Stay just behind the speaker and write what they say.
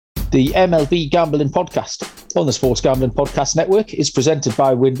The MLB Gambling Podcast on the Sports Gambling Podcast Network is presented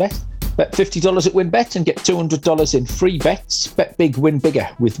by WynnBET. Bet $50 at WynnBET and get $200 in free bets. Bet big, win bigger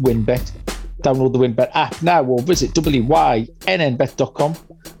with WynnBET. Download the WynnBET app now or visit wynnbet.com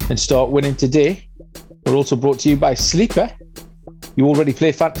and start winning today. We're also brought to you by Sleeper. You already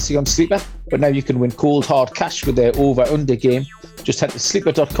play fantasy on Sleeper, but now you can win cold hard cash with their over-under game. Just head to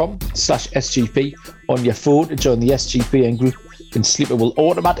sleeper.com/SGP on your phone to join the SGPN group, and Sleeper will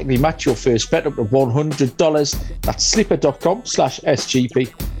automatically match your first bet up to $100. That's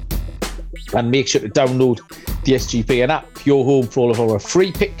sleeper.com/SGP. And make sure to download the SGPN app, your home for all of our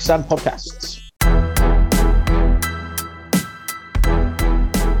free picks and podcasts.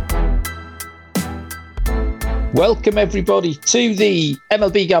 Welcome, everybody, to the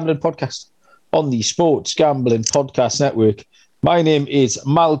MLB Gambling Podcast on the Sports Gambling Podcast Network. My name is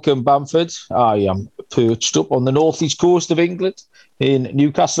Malcolm Bamford. I am perched up on the northeast coast of England in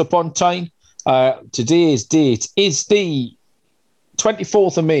Newcastle upon Tyne. Today's date is the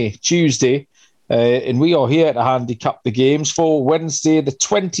 24th of May, Tuesday, and we are here to handicap the games for Wednesday, the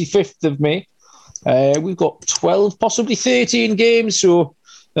 25th of May. We've got 12, possibly 13 games, so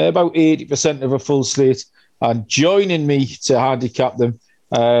about 80% of a full slate. And joining me to handicap them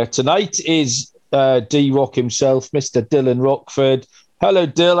tonight is D-Rock himself, Mr. Dylan Rockford. Hello,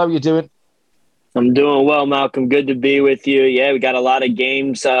 Dill. How are you doing? I'm doing well, Malcolm. Good to be with you. Yeah, we got a lot of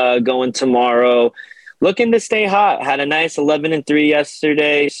games going tomorrow. Looking to stay hot. Had a nice 11-3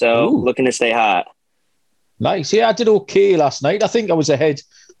 yesterday, so looking to stay hot. Nice. Yeah, I did okay last night. I think I was ahead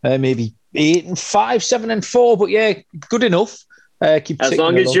maybe 8-5, 7-4, but yeah, good enough. Keep as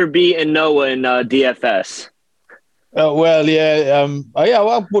long as you're beating Noah in DFS. Well, yeah. I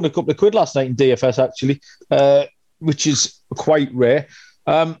won a couple of quid last night in DFS, actually, which is quite rare.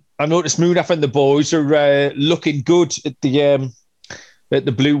 I noticed Munaf and the boys are looking good at the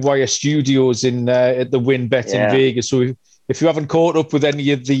Blue Wire Studios at the WynnBET in Vegas. So if you haven't caught up with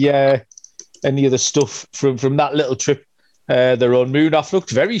any of the stuff from that little trip they're on, Munaf looked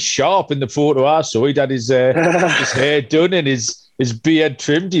very sharp in the photo I saw. He'd had his hair done and his beard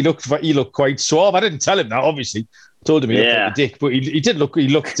trimmed. He looked quite suave. I didn't tell him that, obviously. I told him he looked like a dick, but he did look. He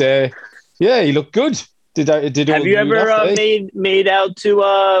looked good. Have you ever made out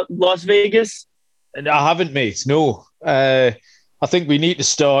to Las Vegas? I haven't, mate. No. I think we need to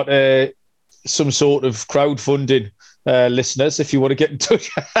start some sort of crowdfunding, listeners. If you want to get in touch,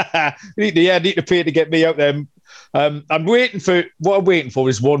 need to pay to get me out there. I'm waiting for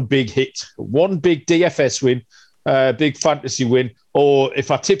is one big hit, one big DFS win. Big fantasy win, or if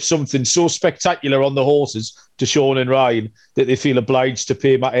I tip something so spectacular on the horses to Sean and Ryan that they feel obliged to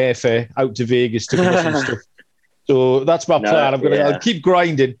pay my airfare out to Vegas to do some stuff. So that's my plan. I'll keep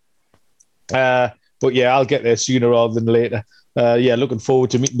grinding. But yeah, I'll get there sooner rather than later. Looking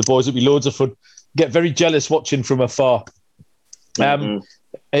forward to meeting the boys. It'll be loads of fun. Get very jealous watching from afar.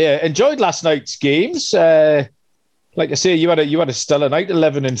 Enjoyed last night's games. Like I say, you had a stellar night,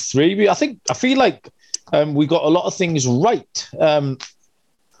 11-3. I feel like we got a lot of things right.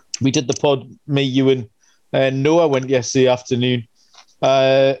 We did the pod, me, you, and Noah went yesterday afternoon.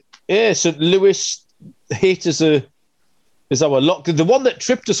 St. Louis hit as our lock. The one that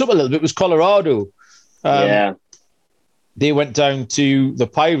tripped us up a little bit was Colorado. They went down to the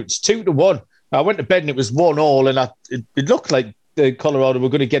Pirates 2-1. I went to bed and it was 1-1, and it looked like Colorado were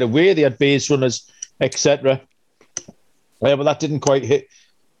going to get away. They had base runners, etc. But that didn't quite hit.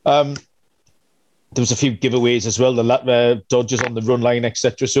 There was a few giveaways as well, the Dodgers on the run line,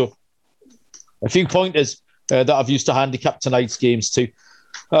 etc. So a few pointers that I've used to handicap tonight's games too.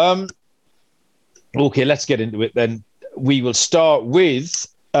 Okay, let's get into it then. We will start with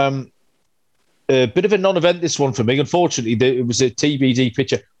a bit of a non-event, this one for me. Unfortunately, it was a TBD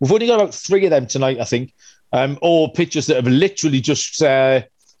pitcher. We've only got about 3 of them tonight, I think, or pitchers that have literally just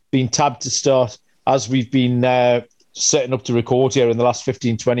been tabbed to start as we've been setting up to record here in the last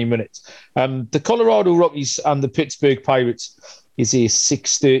 15-20 minutes. The Colorado Rockies and the Pittsburgh Pirates is a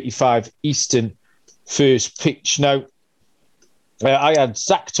 6:35 Eastern first pitch. Now, I had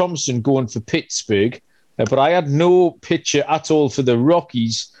Zach Thompson going for Pittsburgh, but I had no pitcher at all for the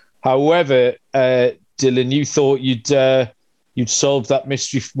Rockies. However, Dylan, you thought you'd solved that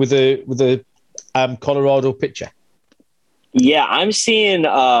mystery with a Colorado pitcher. Yeah, I'm seeing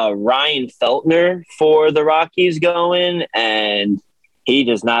Ryan Feltner for the Rockies going, and he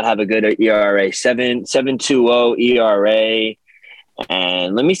does not have a good ERA, 7.20 ERA.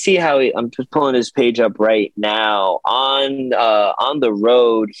 And let me see how I'm just pulling his page up right now. On the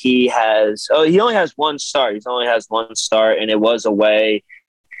road, he only has one start. He only has one start, and it was away.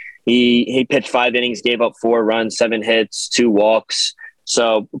 He pitched 5 innings, gave up 4 runs, 7 hits, 2 walks.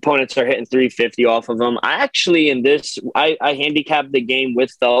 So opponents are hitting 350 off of them. I actually, I handicapped the game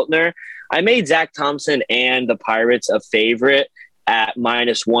with Feltner. I made Zach Thompson and the Pirates a favorite at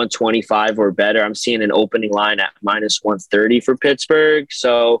minus 125 or better. I'm seeing an opening line at minus 130 for Pittsburgh.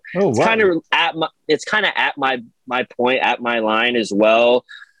 So it's kind of at my point, at my line as well.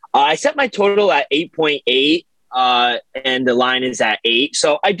 I set my total at 8.8. And the line is at 8.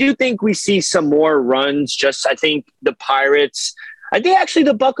 So I do think we see some more runs. I think the Pirates, I think actually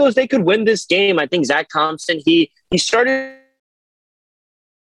the Buccos, they could win this game. I think Zach Thompson, he started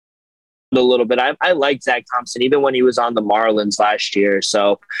a little bit. I like Zach Thompson even when he was on the Marlins last year.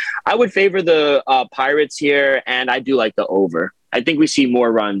 So I would favor the Pirates here, and I do like the over. I think we see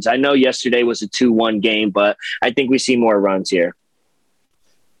more runs. I know yesterday was a 2-1 game, but I think we see more runs here.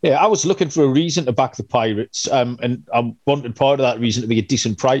 Yeah, I was looking for a reason to back the Pirates, and I wanted part of that reason to be a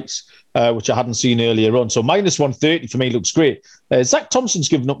decent price, which I hadn't seen earlier on. So minus 130 for me looks great. Zach Thompson's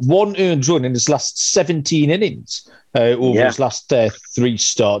given up 1 earned run in his last 17 innings over his last 3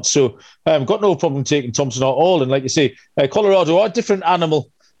 starts. So got no problem taking Thompson at all. And like you say, Colorado are a different animal,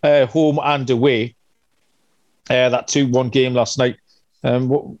 home and away. That 2-1 game last night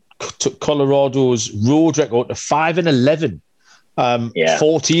took Colorado's road record to 5-11.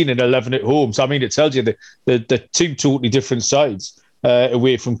 14-11 at home. So I mean, it tells you the 2 totally different sides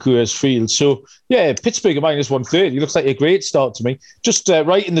away from Coors Field. So yeah, Pittsburgh at minus 130 looks like a great start to me. Just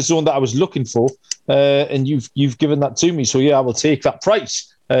right in the zone that I was looking for, and you've given that to me. So yeah, I will take that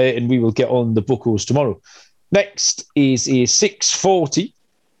price, and we will get on the Buccos tomorrow. Next is a 6:40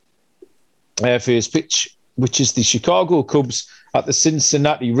 first pitch, which is the Chicago Cubs at the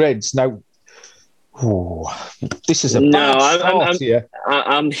Cincinnati Reds. Now, this is a bad start here.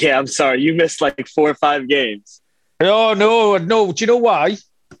 I'm sorry. You missed like 4 or 5 games. No. Do you know why?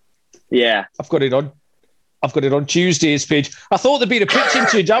 Yeah. I've got it on Tuesday's page. I thought there'd been a pitching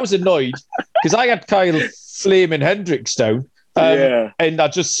change. I was annoyed because I had Kyle Flamin Hendricks down. And I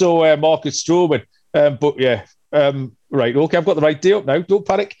just saw Marcus Stroman. But yeah. Right. Okay. I've got the right day up now. Don't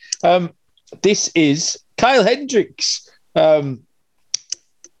panic. This is Kyle Hendricks.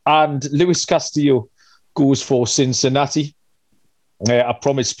 And Luis Castillo goes for Cincinnati. I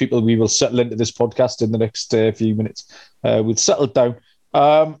promise people we will settle into this podcast in the next few minutes. We'll settle down.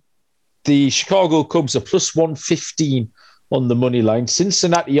 The Chicago Cubs are plus 115 on the money line.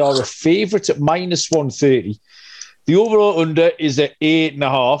 Cincinnati are a favourite at minus 130. The overall under is at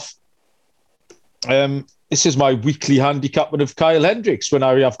 8.5. This is my weekly handicapping of Kyle Hendricks when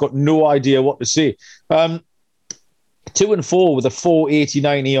I've got no idea what to say. 2-4 with a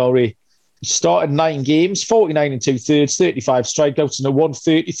 4.89 ERA. He started 9 games, 49 2/3, 35 strikeouts, and a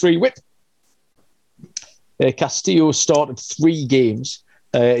 1.33 whip. Castillo started 3 games.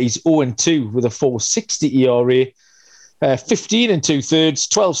 He's 0-2 with a 4.60 ERA, 15 2/3,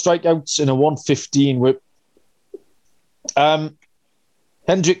 12 strikeouts, and a 1.15 whip.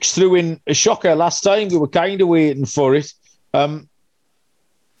 Hendricks threw in a shocker last time. We were kind of waiting for it.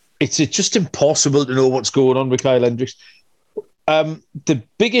 It's just impossible to know what's going on with Kyle Hendricks. The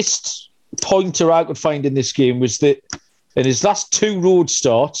biggest pointer I could find in this game was that in his last 2 road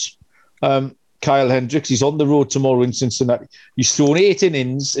starts, Kyle Hendricks, he's on the road tomorrow in Cincinnati. He's thrown 8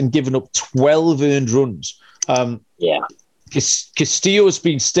 innings and given up 12 earned runs. Castillo's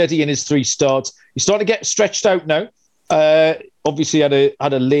been steady in his 3 starts. He's starting to get stretched out now. Obviously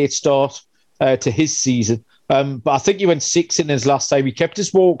had a late start to his season. But I think he went 6 in his last time. He kept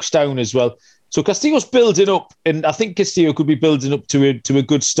his walks down as well. So Castillo's building up, and I think Castillo could be building up to a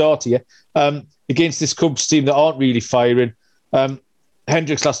good start here against this Cubs team that aren't really firing.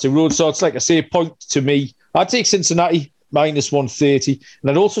 Hendricks last 2 road starts, like I say, point to me. I'd take Cincinnati minus 130,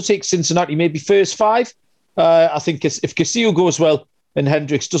 and I'd also take Cincinnati maybe first 5. I think if Castillo goes well and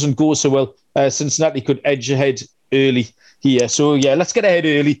Hendricks doesn't go so well, Cincinnati could edge ahead early here. So yeah, let's get ahead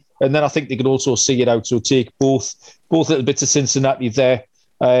early, and then I think they could also see it out. So take both little bits of Cincinnati there,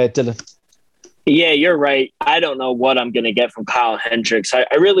 Dylan. Yeah, you're right. I don't know what I'm going to get from Kyle Hendricks. I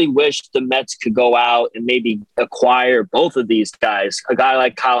really wish the Mets could go out and maybe acquire both of these guys, a guy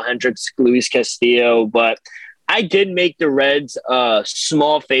like Kyle Hendricks, Luis Castillo. But I did make the Reds a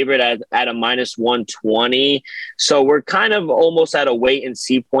small favorite at a minus 120. So we're kind of almost at a wait and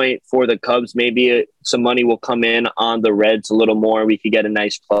see point for the Cubs. Maybe some money will come in on the Reds a little more. We could get a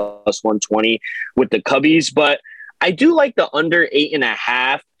nice plus 120 with the Cubbies. But I do like the under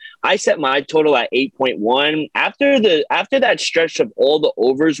 8.5. I set my total at 8.1. After that stretch of all the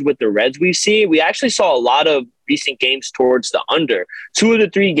overs with the Reds we actually saw a lot of recent games towards the under. 2 of the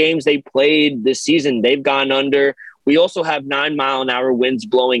 3 games they played this season, they've gone under. We also have 9-mile-an-hour winds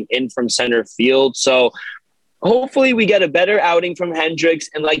blowing in from center field. So hopefully we get a better outing from Hendricks.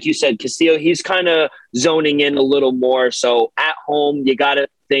 And like you said, Castillo, he's kind of zoning in a little more. So at home, you got to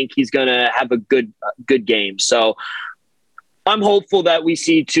think he's going to have a good game. So I'm hopeful that we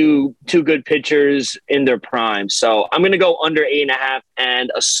see two good pitchers in their prime. So I'm going to go under 8.5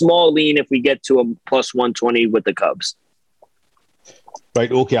 and a small lean if we get to a plus 120 with the Cubs. Right,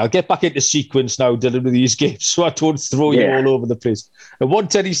 okay. I'll get back into sequence now, Dylan, with these games, so I don't throw you all over the place. And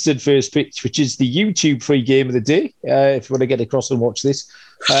 1:10 Eastern first pitch, which is the YouTube free game of the day, if you want to get across and watch this,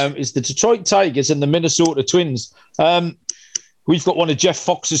 is the Detroit Tigers and the Minnesota Twins. We've got one of Jeff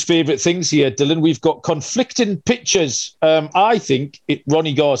Fox's favourite things here, Dylan. We've got conflicting pitchers. I think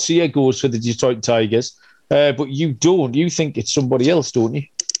Ronnie Garcia goes for the Detroit Tigers, but you don't. You think it's somebody else, don't you?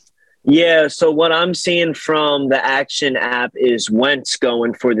 Yeah, so what I'm seeing from the Action app is Wentz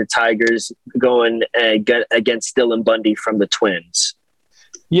going for the Tigers, going against Dylan Bundy from the Twins.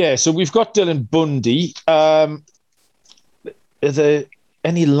 Yeah, so we've got Dylan Bundy. Are there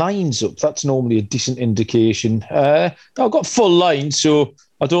any lines up? That's normally a decent indication. I've got full lines, so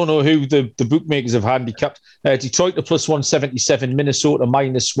I don't know who the bookmakers have handicapped. Detroit to plus 177, Minnesota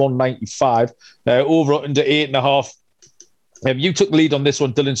minus 195, over under 8.5. You took the lead on this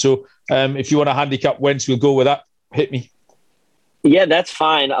one, Dylan, so if you want to handicap Wentz, we'll go with that. Hit me. Yeah, that's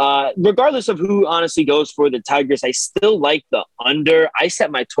fine. Regardless of who honestly goes for the Tigers, I still like the under. I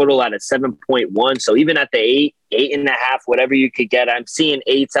set my total at a 7.1, so even at the 8.5, whatever you could get, I'm seeing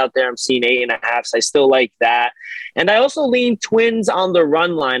 8s out there. I'm seeing 8.5, so I still like that. And I also lean Twins on the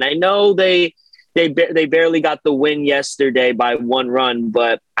run line. I know they barely got the win yesterday by 1 run,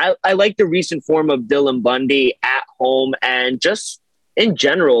 but I like the recent form of Dylan Bundy at home, and just in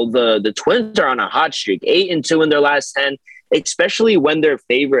general, the Twins are on a hot streak, 8-2 in their last 10, especially when they're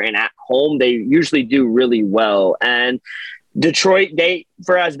favored and at home, they usually do really well. And Detroit,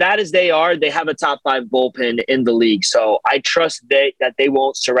 for as bad as they are, they have a top 5 bullpen in the league. So I trust that they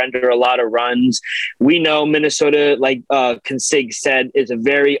won't surrender a lot of runs. We know Minnesota, like Consig said, is a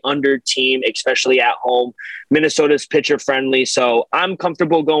very under team, especially at home. Minnesota's pitcher friendly. So I'm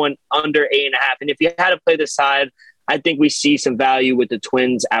comfortable going under 8.5. And if you had to play the side, I think we see some value with the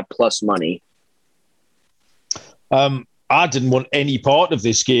Twins at plus money. I didn't want any part of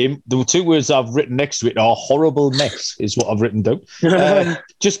this game. The 2 words I've written next to it are horrible mess, is what I've written down.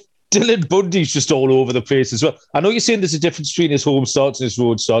 Just Dylan Bundy's just all over the place as well. I know you're saying there's a difference between his home starts and his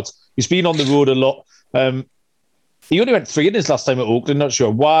road starts. He's been on the road a lot. He only went 3 innings last time at Oakland. Not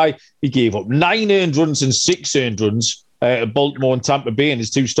sure why. He gave up 9 earned runs and 6 earned runs at Baltimore and Tampa Bay in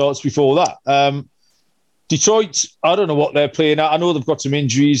his 2 starts before that. Detroit, I don't know what they're playing at. I know they've got some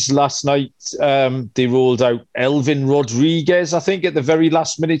injuries last night. They rolled out Elvin Rodriguez, I think, at the very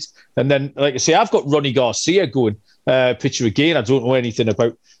last minute. And then, like I say, I've got Ronnie Garcia going, pitcher again. I don't know anything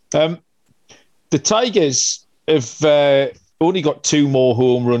about. The Tigers have only got 2 more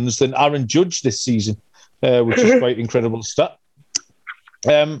home runs than Aaron Judge this season, which is quite incredible stat.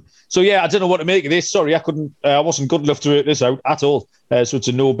 So, yeah, I don't know what to make of this. Sorry, I wasn't good enough to work this out at all. So it's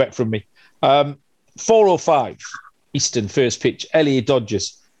a no bet from me. 4:05 Eastern first pitch, LA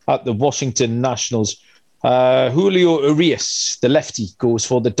Dodgers at the Washington Nationals. Julio Urias, the lefty, goes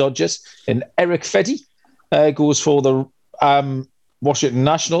for the Dodgers, and Eric Fedde goes for the Washington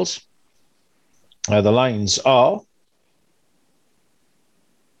Nationals. The lines are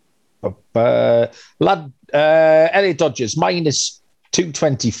LA Dodgers minus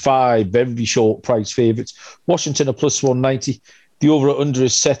 225, very short price favourites. Washington are plus 190. The over-under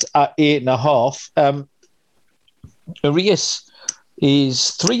is set at 8.5. Urias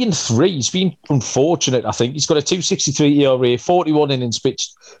is 3-3. He's been unfortunate, I think. He's got a 2.63 ERA, 41 innings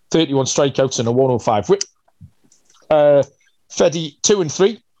pitched, 31 strikeouts, and a 105 whip. Fedde,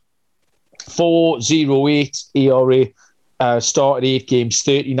 2-3, 4.08 ERA. Started 8 games,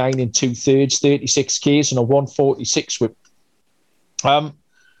 39 2/3, 36 Ks, and a 146 whip.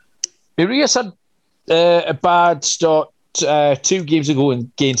 Urias had a bad start 2 games ago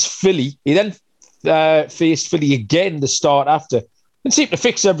against Philly. He then faced Philly again the start after and seemed to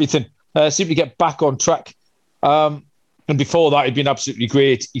fix everything, seemed to get back on track. And before that, he'd been absolutely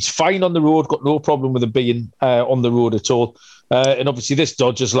great. He's fine on the road, got no problem with him being on the road at all. And obviously this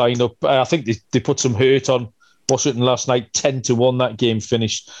Dodgers lineup, I think they put some hurt on Washington last night, 10-1 that game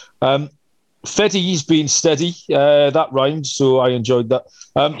finished. Fedde's been steady. That rhymed, so I enjoyed that.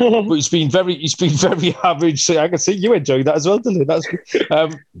 But he's been very average. So I can see you enjoyed that as well, Dylan. That's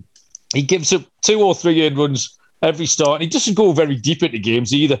good. He gives up 2 or 3 earned runs every start, and he doesn't go very deep into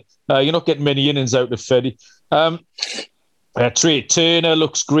games either. You're not getting many innings out of Fedde. Trey Turner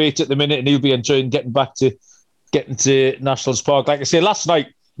looks great at the minute, and he'll be enjoying getting to Nationals Park. Like I say, last night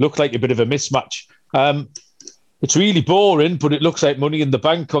looked like a bit of a mismatch. It's really boring, but it looks like money in the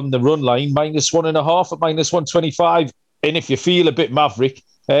bank on the run line, -1.5 at -125. And if you feel a bit maverick,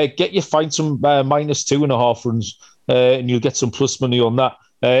 find some -2.5 runs, and you'll get some plus money on that.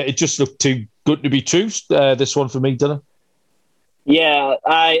 It just looked too good to be true, this one for me, Dylan. Yeah,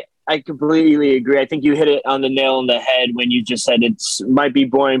 I completely agree. I think you hit it on the nail on the head when you just said it might be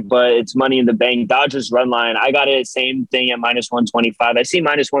boring, but it's money in the bank. Dodgers run line, I got it same thing at -125. I see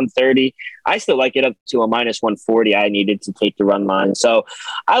 -130. I still like it up to a -140. I needed to take the run line. So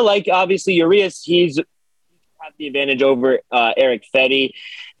I like, obviously, Urias, he's have the advantage over Eric Fetty.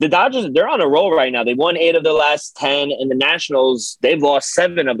 The Dodgers, they're on a roll right now. They won 8 of the last 10, and the Nationals, they've lost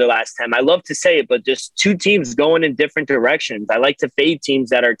 7 of the last 10. I love to say it, but just two teams going in different directions. I like to fade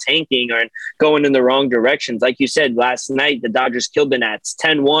teams that are tanking or going in the wrong directions. Like you said, last night, the Dodgers killed the Nats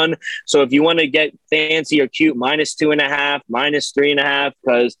 10-1. So if you want to get fancy or cute, -2.5, -3.5,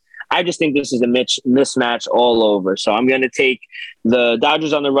 because I just think this is a mismatch all over. So I'm going to take the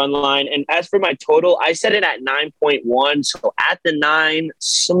Dodgers on the run line. And as for my total, I set it at 9.1. So at the 9,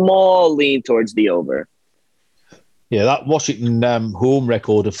 small lean towards the over. Yeah, that Washington home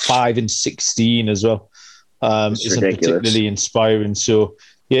record of 5-16 as well isn't particularly inspiring. So,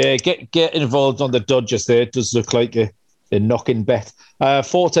 yeah, get involved on the Dodgers there. It does look like a knocking bet.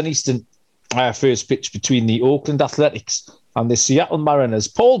 4:10 Eastern, first pitch between the Oakland Athletics and the Seattle Mariners.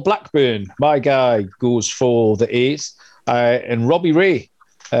 Paul Blackburn, my guy, goes for the A's. And Robbie Ray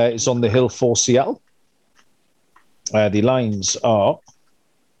is on the hill for Seattle. The lines are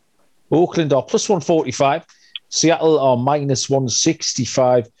Oakland are +145. Seattle are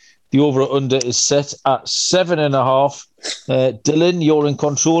 -165. The over-under is set at 7.5. Dylan, you're in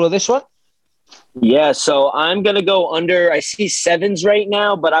control of this one. Yeah, so I'm going to go under. I see 7s right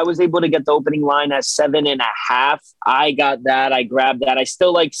now, but I was able to get the opening line at 7.5. I got that. I grabbed that. I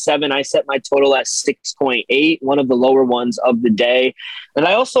still like 7. I set my total at 6.8, one of the lower ones of the day. And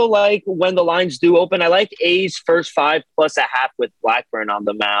I also like when the lines do open, I like A's first 5 +0.5 with Blackburn on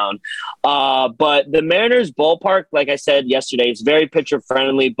the mound. But the Mariners ballpark, like I said yesterday, is very pitcher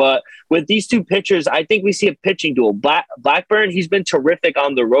friendly. But with these two pitchers, I think we see a pitching duel. Blackburn, he's been terrific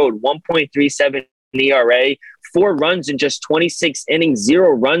on the road, 1.37 ERA, 4 runs in just 26 innings, 0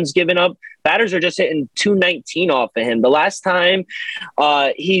 runs given up. Batters are just hitting 219 off of him. The last time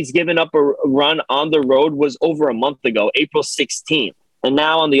he's given up a run on the road was over a month ago, April 16th. And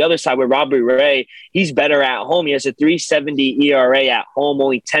now on the other side with Robbie Ray, he's better at home. He has a 3.70 ERA at home,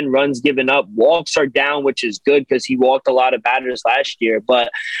 only 10 runs given up. Walks are down, which is good because he walked a lot of batters last year.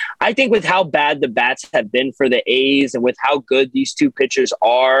 But I think with how bad the bats have been for the A's and with how good these two pitchers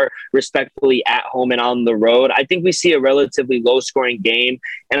are respectfully at home and on the road, I think we see a relatively low-scoring game.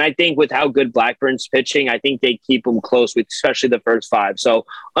 And I think with how good Blackburn's pitching, I think they keep him close, with especially the first 5. So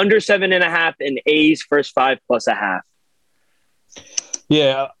under 7.5 and A's first 5 +0.5.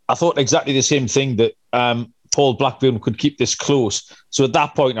 Yeah, I thought exactly the same thing, that Paul Blackburn could keep this close. So at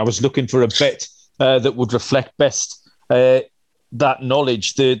that point, I was looking for a bet that would reflect best that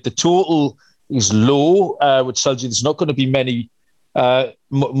knowledge. The total is low, which tells you there's not going to be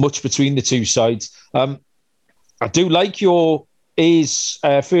much between the two sides. I do like your A's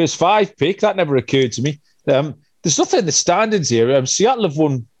first 5 pick. That never occurred to me. There's nothing in the standings here. Seattle have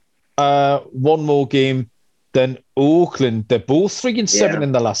won one more game than Oakland. They're both 3-7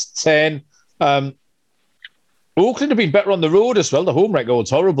 in the last 10. Oakland have been better on the road as well. The home record's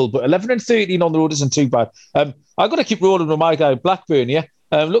horrible, but 11-13 on the road isn't too bad. I've got to keep rolling with my guy Blackburn. Yeah,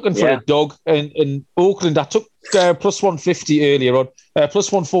 looking for a dog in Oakland. I took +150 earlier on,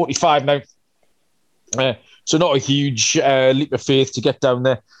 +145 now. So not a huge leap of faith to get down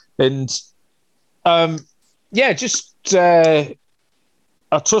there. And I trust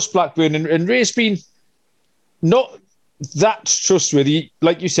Blackburn, and Ray's been not that trustworthy.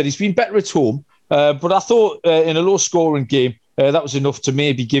 Like you said, he's been better at home. But I thought in a low-scoring game, that was enough to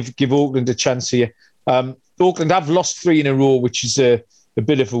maybe give Oakland a chance here. Oakland have lost 3 in a row, which is a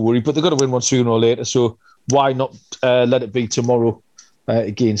bit of a worry, but they've got to win one sooner or later. So why not let it be tomorrow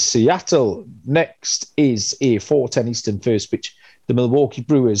against Seattle? Next is a 4:10 Eastern first pitch. The Milwaukee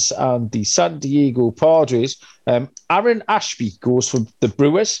Brewers and the San Diego Padres. Aaron Ashby goes for the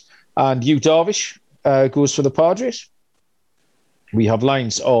Brewers, and Yu Darvish goes for the Padres. We have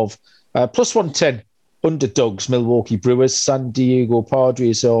lines of +110 underdogs, Milwaukee Brewers. San Diego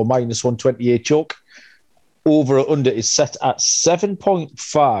Padres are -128 chalk. Over or under is set at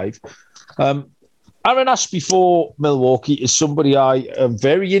 7.5. Aaron Ashby for Milwaukee is somebody I am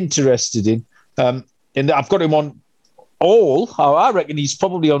very interested in. And I've got him on all. I reckon he's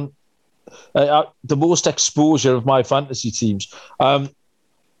probably on the most exposure of my fantasy teams.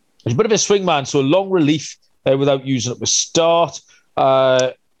 He's a bit of a swing man, so long relief without using up a start.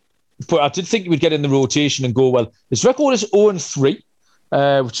 But I did think he would get in the rotation and go well. His record is 0-3.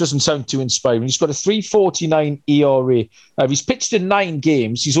 Which doesn't sound too inspiring. He's got a 3.49 ERA. He's pitched in 9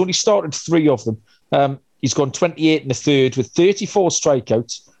 games. He's only started 3 of them. He's gone 28 and a third with 34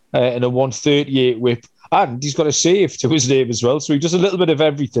 strikeouts and a 138 whip. And he's got a save to his name as well. So he does a little bit of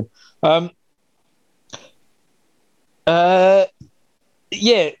everything. I've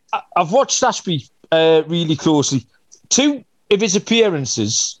watched Ashby really closely. 2 of his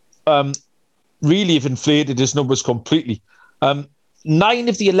appearances really have inflated his numbers completely. 9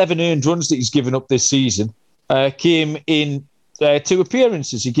 of the 11 earned runs that he's given up this season came in 2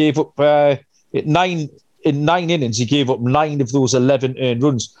 appearances. He gave up 9 innings. He gave up 9 of those 11 earned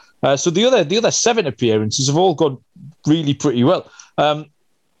runs. So the other 7 appearances have all gone really pretty well. 2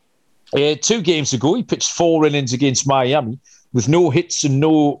 games ago, he pitched 4 innings against Miami with no hits and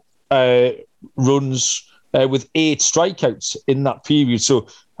no runs, with 8 strikeouts in that period. So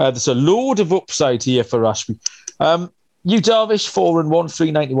there's a load of upside here for Ashby. Yu Darvish, 4-1,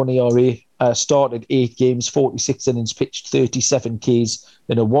 3.91 ERA, started 8 games, 46 innings pitched, 37 Ks,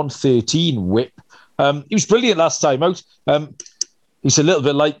 and a 113 whip. He was brilliant last time out. He's a little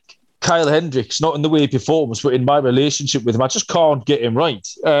bit like Kyle Hendricks, not in the way he performs, but in my relationship with him. I just can't get him right.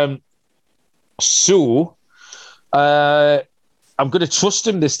 So I'm going to trust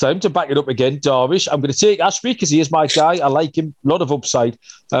him this time to back it up again, Darvish. I'm going to take Ashby because he is my guy. I like him. A lot of upside.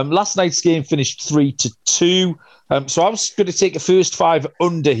 Last night's game finished 3-2. So I was going to take a first 5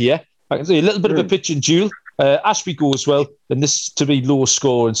 under here. I can see a little bit of a pitch and duel. Ashby goes well, and this to be low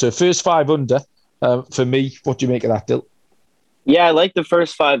scoring. So first 5 under for me. What do you make of that, Dil? Yeah, I like the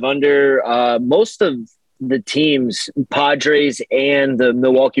first 5 under. Most of the teams, Padres and the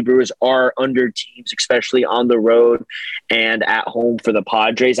Milwaukee Brewers, are under teams, especially on the road and at home for the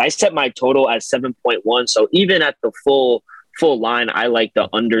Padres. I set my total at 7.1. So even at the full line, I like the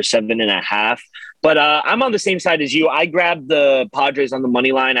under 7.5. But I'm on the same side as you. I grabbed the Padres on the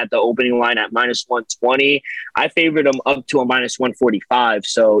money line at the opening line at -120. I favored them up to a -145.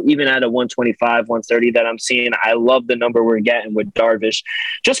 So even at a 125, 130 that I'm seeing, I love the number we're getting with Darvish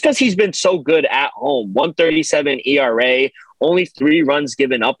just because he's been so good at home. 137 ERA, only 3 runs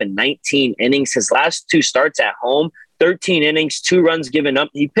given up in 19 innings. His last 2 starts at home, 13 innings, 2 runs given up.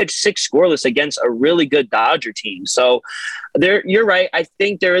 He pitched 6 scoreless against a really good Dodger team. So you're right. I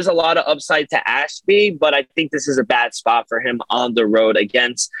think there is a lot of upside to Ashby, but I think this is a bad spot for him on the road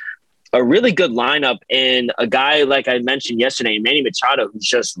against a really good lineup and a guy, like I mentioned yesterday, Manny Machado, who's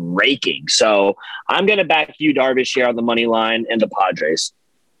just raking. So I'm going to back Yu Darvish here on the money line and the Padres.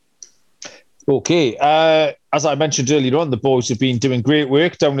 Okay. As I mentioned earlier on, the boys have been doing great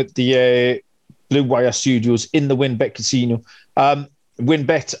work down at the Blue Wire Studios in the WynnBET Casino.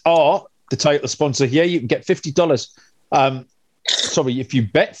 WynnBET are the title sponsor here. You can get $50. If you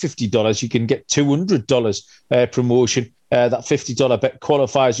bet $50, you can get $200 promotion. That $50 bet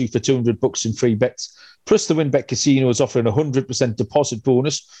qualifies you for $200 in free bets. Plus, the WynnBET Casino is offering a 100% deposit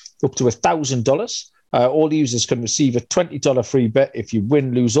bonus up to $1,000. All users can receive a $20 free bet if you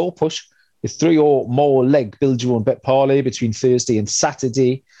win, lose, or push. With 3 or more leg build your own bet parlay between Thursday and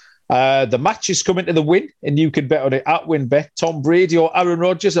Saturday. The match is coming to the win, and you can bet on it at WynnBET. Tom Brady or Aaron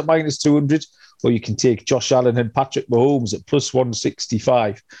Rodgers at -200, or you can take Josh Allen and Patrick Mahomes at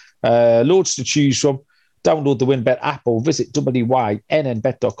 +165. Loads to choose from. Download the WynnBET app or visit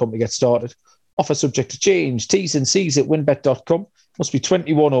wynnbet.com to get started. Offer subject to change. T's and C's at wynnbet.com. Must be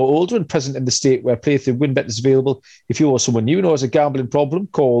 21 or older and present in the state where play through WynnBET is available. If you or someone you know has a gambling problem,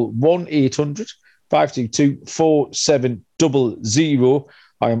 call 1-800-522-4700.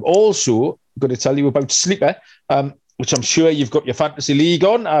 I am also going to tell you about Sleeper, which I'm sure you've got your fantasy league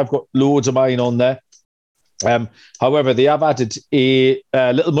on. I've got loads of mine on there. However, they have added a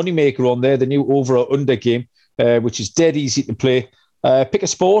little moneymaker on there, the new over or under game, which is dead easy to play. Pick a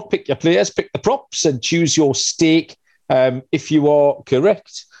sport, pick your players, pick the props, and choose your stake. If you are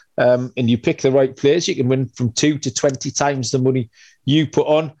correct and you pick the right players, you can win from 2 to 20 times the money you put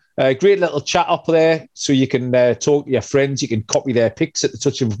on. Great little chat up there, so you can talk to your friends. You can copy their picks at the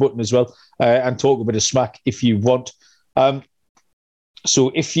touch of a button as well, and talk a bit of smack if you want.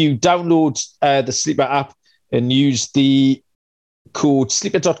 So if you download the Sleeper app and use the code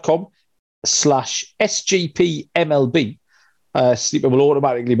sleeper.com/SGPMLB, Sleeper will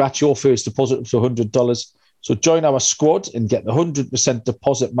automatically match your first deposit up to $100. So join our squad and get the 100%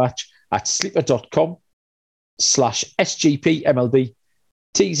 deposit match at sleeper.com/SGPMLB.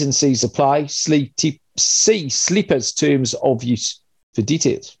 T's and C's apply. See Sleeper's terms of use for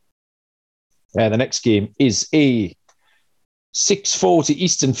details. The next game is a 6:40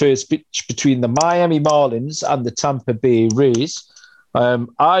 Eastern first pitch between the Miami Marlins and the Tampa Bay Rays.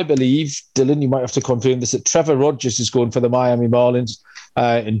 I believe, Dylan, you might have to confirm this, that Trevor Rogers is going for the Miami Marlins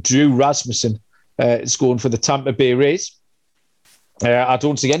and Drew Rasmussen is going for the Tampa Bay Rays. I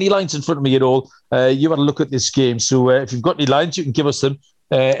don't see any lines in front of me at all. You had a look at this game. So if you've got any lines, you can give us them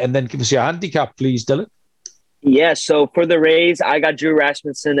and then give us your handicap, please, Dylan. Yeah, so for the Rays, I got Drew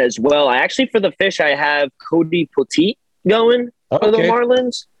Rasmussen as well. For the Fish, I have Cody Poteet going for the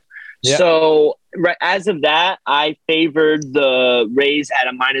Marlins. Yeah. So as of that, I favored the Rays at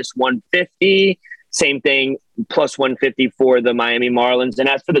a minus 150. Same thing, plus 150 for the Miami Marlins. And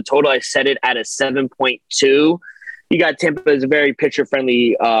as for the total, I set it at a 7.2. You got Tampa as a very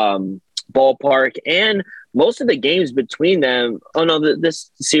pitcher-friendly ballpark. And most of the games between them,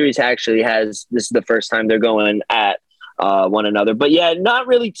 this series actually this is the first time they're going at one another. But yeah, not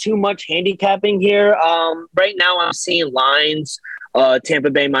really too much handicapping here. Right now I'm seeing lines, Tampa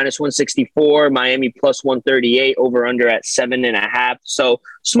Bay minus 164, Miami plus 138, over under at 7.5. So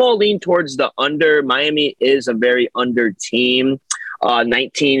small lean towards the under. Miami is a very under team,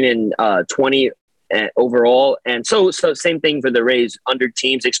 19 and 20 overall. And so same thing for the Rays, under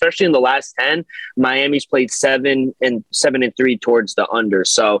teams, especially in the last 10. Miami's played 7 and 3 towards the under.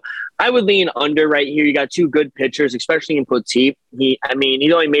 So I would lean under right here. You got two good pitchers, especially in Poteet. He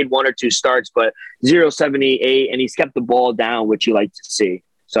only made 1 or 2 starts, but 0.78, and he's kept the ball down, which you like to see.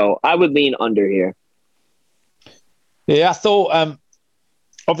 So I would lean under here. Yeah, I thought,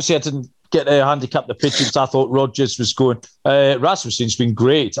 obviously I didn't get a handicap the pitchers. I thought Rogers was going. Rasmussen's been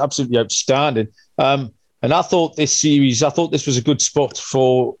great, absolutely outstanding. And I thought this was a good spot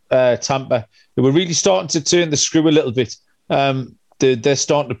for Tampa. They were really starting to turn the screw a little bit. They're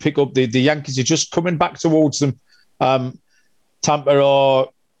starting to pick up. The Yankees are just coming back towards them. Tampa are,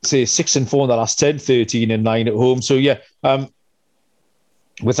 say, 6-4 in the last 10, 13-9 at home. So yeah,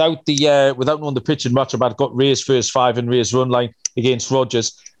 without knowing the pitching matchup, I've got Rays first 5 and Rays run line against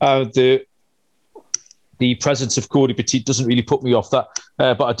Rogers. The presence of Cody Poteet doesn't really put me off that,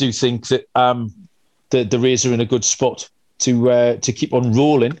 but I do think that the Rays are in a good spot to keep on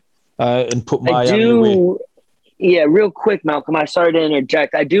rolling and put Miami away. Yeah, real quick, Malcolm, I'm sorry to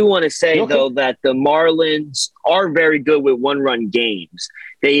interject. I do want to say, though, that the Marlins are very good with one-run games.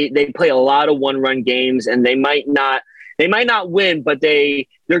 They play a lot of one-run games, and they might not win, but they're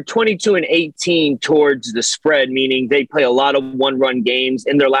 22 and 18 towards the spread, meaning they play a lot of one-run games.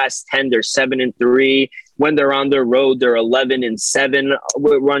 In their last 10, they're 7 and 3. When they're on their road, they're 11 and 7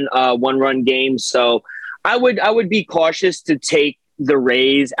 with one-run games. So I would be cautious to take the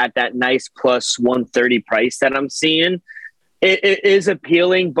Rays at that nice plus 130 price that I'm seeing. It is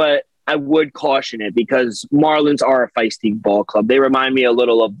appealing, but I would caution it because Marlins are a feisty ball club. They remind me a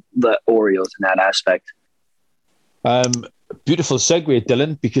little of the Orioles in that aspect. Beautiful segue,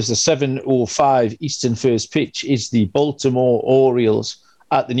 Dylan, because the 7:05 Eastern first pitch is the Baltimore Orioles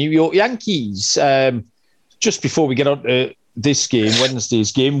at the New York Yankees. Just before we get on to this game,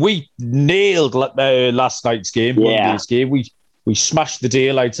 Wednesday's game, we nailed last night's game, Monday's game. We smashed the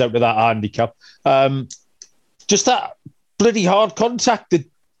daylights out of that handicap. Just that bloody hard contact that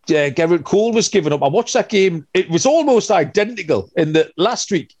Gerrit Cole was giving up. I watched that game. It was almost identical in that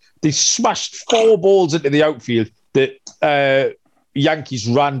last week. They smashed 4 balls into the outfield that Yankees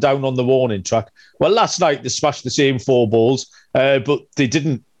ran down on the warning track. Well, last night they smashed the same 4 balls, but they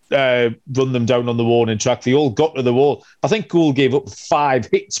didn't run them down on the warning track. They all got to the wall. I think Cole gave up 5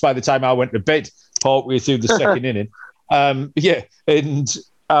 hits by the time I went to bed partway through the second inning.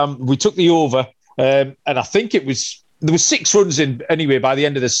 We took the over, and I think there was 6 runs in anyway by the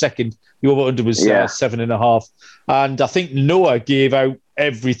end of the second. The over-under was 7.5, and I think Noah gave out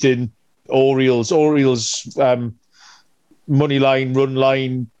everything. Orioles, money line, run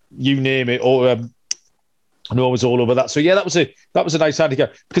line, you name it. Noah was all over that. So yeah, that was a nice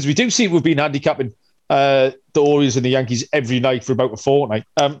handicap because we do seem we've been handicapping the Orioles and the Yankees every night for about a fortnight.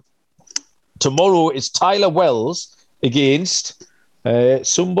 Tomorrow is Tyler Wells against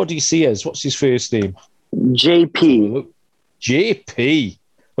somebody Sears. What's his first name? JP. JP.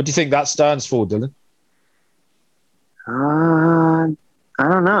 What do you think that stands for, Dylan? I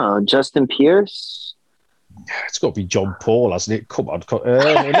don't know. Justin Pierce? It's got to be John Paul, hasn't it? Come on.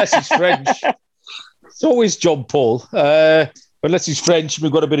 Unless he's French. It's always John Paul. Unless he's French,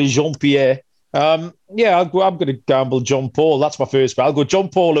 we've got a bit of Jean-Pierre. I'm going to gamble John Paul. That's my first bet. I'll go John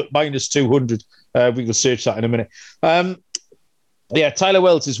Paul at minus 200. We will search that in a minute. Tyler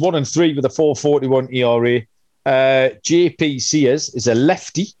Wells is 1-3 with a 4.41 ERA. JP Sears is a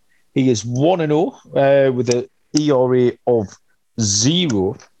lefty. He is 1-0 with an ERA of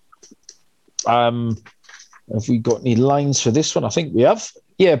 0. Have we got any lines for this one? I think we have.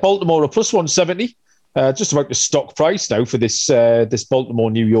 Yeah, Baltimore are plus 170. Just about the stock price now for this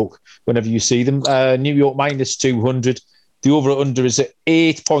Baltimore New York. Whenever you see them, New York minus 200. The over under is at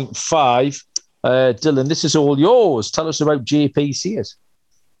 8.5. Dylan, this is all yours. Tell us about JP Sears.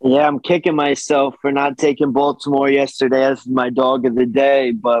 Yeah, I'm kicking myself for not taking Baltimore yesterday as my dog of the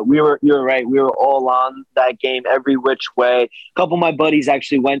day. But you're right. We were all on that game every which way. A couple of my buddies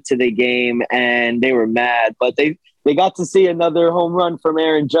actually went to the game and they were mad, but they got to see another home run from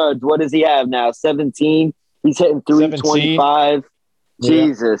Aaron Judge. What does he have now? 17. He's hitting 325. Yeah.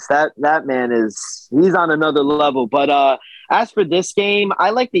 Jesus, that man he's on another level. But as for this game, I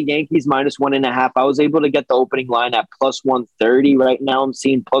like the Yankees minus 1.5. I was able to get the opening line at plus 130. Right now, I'm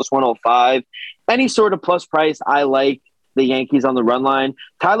seeing plus 105. Any sort of plus price, I like the Yankees on the run line.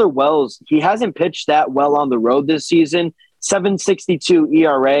 Tyler Wells, he hasn't pitched that well on the road this season. 7.62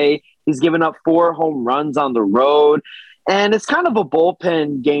 ERA. He's given up 4 home runs on the road. And it's kind of a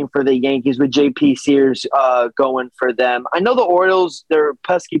bullpen game for the Yankees with JP Sears going for them. I know the Orioles, they're a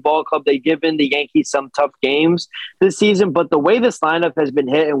pesky ball club. They've given the Yankees some tough games this season, but the way this lineup has been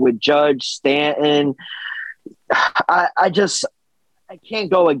hitting with Judge, Stanton, I can't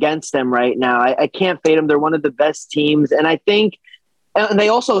go against them right now. I can't fade them. They're one of the best teams. And I think and they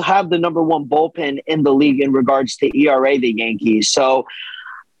also have the number 1 bullpen in the league in regards to ERA, the Yankees. So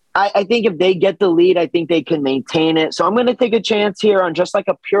I think if they get the lead, I think they can maintain it. So I'm going to take a chance here on just like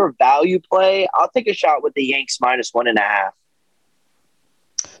a pure value play. I'll take a shot with the Yanks minus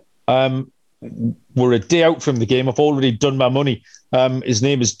 1.5. We're a day out from the game. I've already done my money. His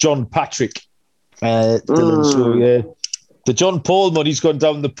name is John Patrick. Dylan, so, the John Paul money's gone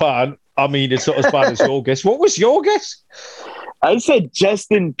down the pan. I mean, it's not as bad as your guess. What was your guess? I said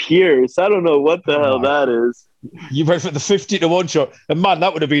Justin Pierce. I don't know what the hell that is. You went for the 50-1 shot. And man,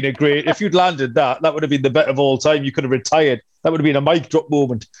 that would have been a great... If you'd landed that would have been the bet of all time. You could have retired. That would have been a mic drop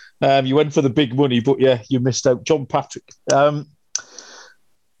moment. You went for the big money, but yeah, you missed out. John Patrick.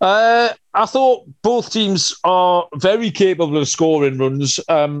 I thought both teams are very capable of scoring runs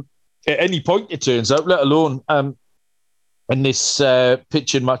at any point, it turns out, let alone in this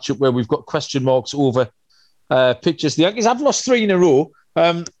pitching matchup where we've got question marks over pitches. The Yankees have lost 3 in a row.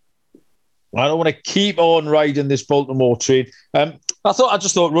 I don't want to keep on riding this Baltimore train. I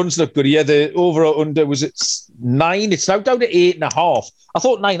just thought runs looked good. Yeah, the over or under was at 9. It's now down to 8.5. I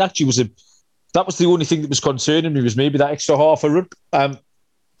thought 9 actually that was the only thing that was concerning me, was maybe that extra half a run.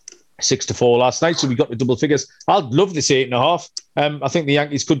 6-4 last night, so we got the double figures. I'd love this 8.5. I think the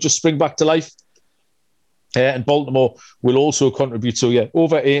Yankees could just spring back to life. And Baltimore will also contribute. So yeah,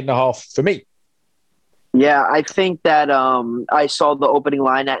 over 8.5 for me. Yeah, I think that I saw the opening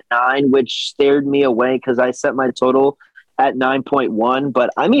line at 9, which scared me away because I set my total at 9.1.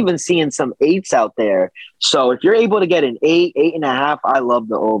 But I'm even seeing some 8s out there. So if you're able to get an 8, 8.5, I love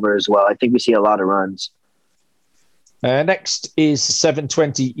the over as well. I think we see a lot of runs. Next is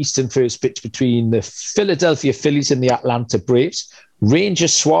 7:20 Eastern first pitch between the Philadelphia Phillies and the Atlanta Braves. Ranger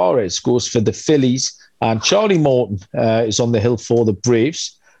Suarez goes for the Phillies, and Charlie Morton is on the hill for the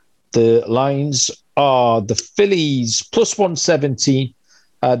Braves. The lines are the Phillies plus 117,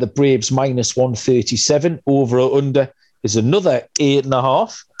 the Braves minus 137. Over or under is another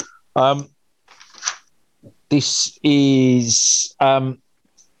 8.5. This is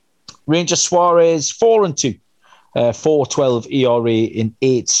Ranger Suarez 4-2, 4.12 ERA in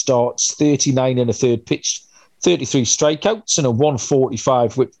 8 starts, 39 and a third pitched, 33 strikeouts and a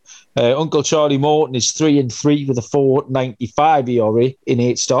 145 whip. Uncle Charlie Morton is 3-3 with a 4.95 ERA in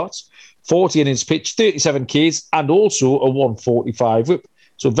 8 starts, 40 innings pitched, 37 Ks, and also a 145 whip.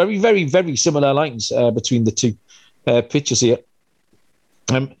 So very, very, very similar lines between the two pitchers here.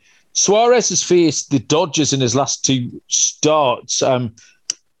 Suarez has faced the Dodgers in his last 2 starts,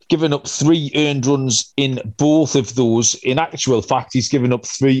 given up 3 earned runs in both of those. In actual fact, he's given up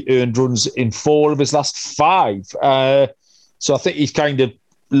 3 earned runs in 4 of his last 5. So I think he's kind of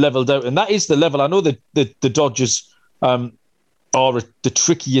leveled out, and that is the level. I know that the Dodgers are the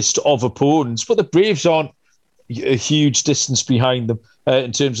trickiest of opponents, but the Braves aren't a huge distance behind them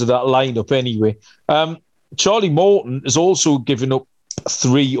in terms of that lineup anyway. Charlie Morton has also given up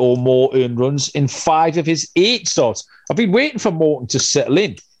 3 or more earned runs in 5 of his 8 starts. I've been waiting for Morton to settle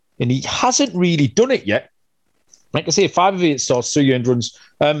in, and he hasn't really done it yet. Like I say, 5 of 8 starts, 3 earned runs.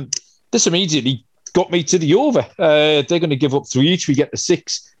 This immediately got me to the over. They're going to give up 3 each. We get the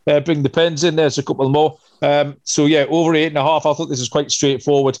 6. Bring the pens in. There's a couple more. So yeah, over 8.5. I thought this was quite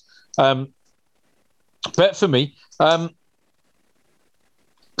straightforward. Bet for me.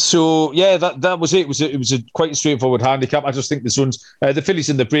 So yeah, that was it. It was a quite a straightforward handicap. I just think the Suns, the Phillies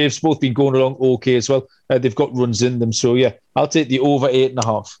and the Braves both been going along okay as well. They've got runs in them. So yeah, I'll take the over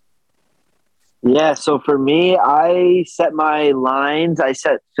 8.5. Yeah, so for me, I set my lines. I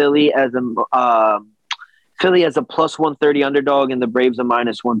set Philly as a plus 130 underdog and the Braves a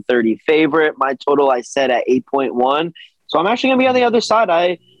minus 130 favorite. My total I set at 8.1. So I'm actually gonna be on the other side.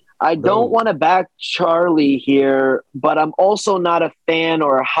 I don't want to back Charlie here, but I'm also not a fan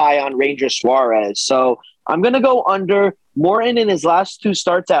or high on Ranger Suarez. So I'm going to go under. Morton in his last 2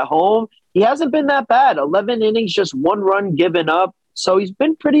 starts at home, he hasn't been that bad. 11 innings, just 1 run given up. So he's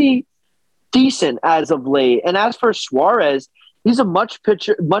been pretty decent as of late. And as for Suarez, he's a much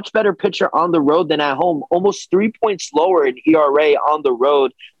better pitcher on the road than at home. Almost 3 points lower in ERA on the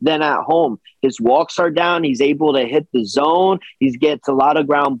road than at home. His walks are down. He's able to hit the zone. He gets a lot of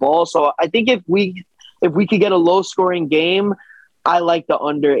ground balls. So I think if we could get a low scoring game, I like the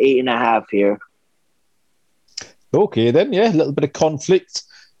under 8.5 here. Okay, then a little bit of conflict.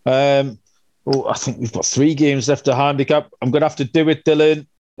 I think we've got 3 games left to handicap. I'm going to have to do it, Dylan.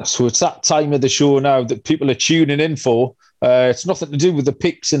 So it's that time of the show now that people are tuning in for. It's nothing to do with the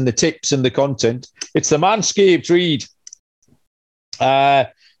picks and the tips and the content. It's the Manscaped read.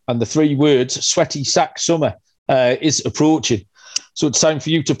 And the 3 words, sweaty sack summer, is approaching. So it's time for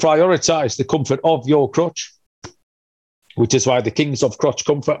you to prioritise the comfort of your crotch, which is why the kings of crotch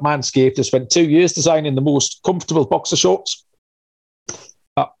comfort, Manscaped, have spent 2 years designing the most comfortable boxer shorts.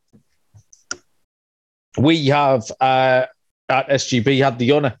 We have, at SGP, had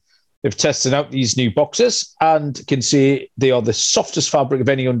the honour of testing out these new boxers and can say they are the softest fabric of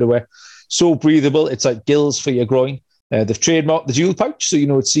any underwear. So breathable, it's like gills for your groin. They've trademarked the jewel pouch, so you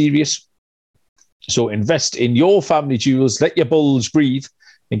know it's serious. So invest in your family jewels, let your bulge breathe,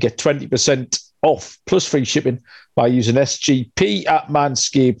 and get 20% off plus free shipping by using SGP at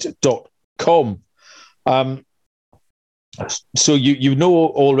manscaped.com. So you know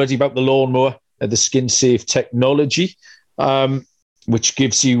already about the lawnmower, the skin-safe technology, which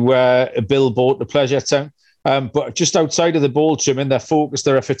gives you a billboard to Pleasure Town. But just outside of the ball trimming, they focus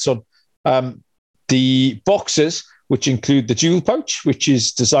their efforts on the boxes, which include the jewel pouch, which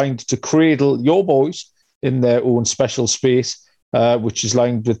is designed to cradle your boys in their own special space, which is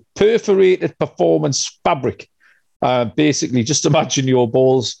lined with perforated performance fabric. Basically, just imagine your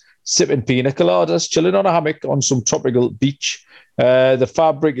balls sipping pina coladas, chilling on a hammock on some tropical beach. The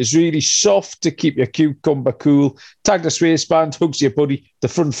fabric is really soft to keep your cucumber cool. Tagless waistband hugs your body. The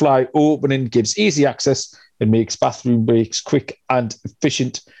front fly opening gives easy access and makes bathroom breaks quick and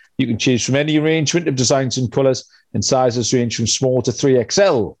efficient. You can choose from any arrangement of designs and colours, and sizes range from small to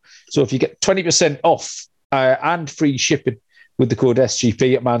 3XL. So if you get 20% off and free shipping with the code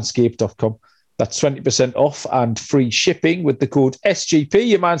SGP at manscaped.com, that's 20% off and free shipping with the code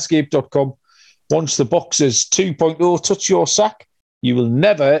SGP at manscaped.com. Once the Boxers 2.0 touch your sack, you will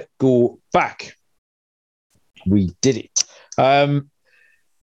never go back. We did it.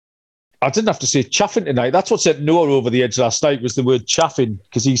 I didn't have to say chaffing tonight. That's what sent Noah over the edge last night, was the word chaffing,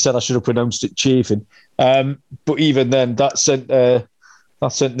 because he said I should have pronounced it chafing. But even then, that sent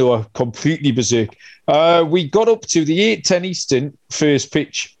Noah completely berserk. We got up to the 8:10 Eastern first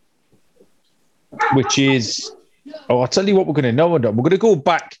pitch, which is, I'll tell you what we're going to know. We're going to go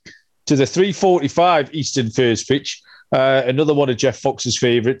back to the 3:45 Eastern first pitch. Another one of Jeff Fox's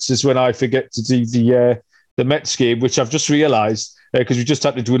favourites is when I forget to do the Mets game, which I've just realised because we just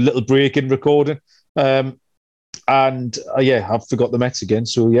had to do a little break in recording. I've forgot the Mets again.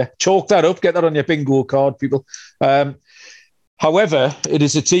 So, chalk that up. Get that on your bingo card, people. However, it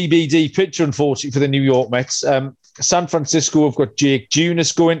is a TBD pitcher, unfortunately, for the New York Mets. San Francisco have got Jake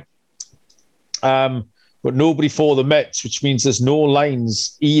Junis going, but nobody for the Mets, which means there's no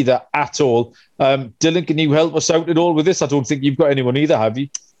lines either at all. Dylan, can you help us out at all with this? I don't think you've got anyone either, have you?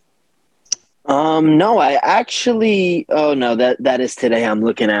 No, I actually. Oh no, that is today. I'm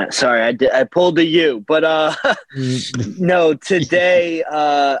looking at. Sorry, I pulled a U, but no, today.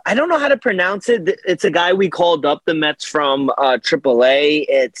 I don't know how to pronounce it. It's a guy we called up the Mets from AAA.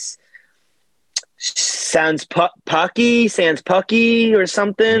 It's Pucky or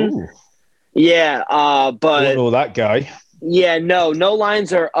something. Ooh. Yeah, but I don't know that guy. Yeah, no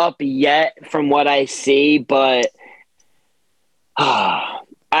lines are up yet from what I see, but.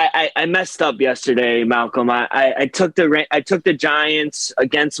 I messed up yesterday, Malcolm. I took the Giants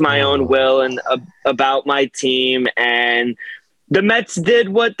against my own will and about my team, and The Mets did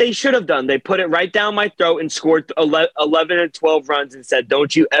what they should have done. They put it right down my throat and scored 11 or 12 runs and said,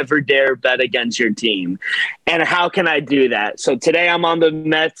 don't you ever dare bet against your team. And how can I do that? So today I'm on the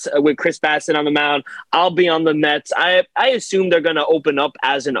Mets with Chris Bassitt on the mound. I'll be on the Mets. I assume they're going to open up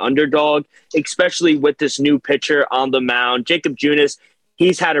as an underdog, especially with this new pitcher on the mound. Jacob Junis,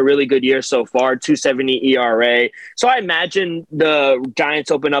 he's had a really good year so far, 2.70 ERA. So I imagine the Giants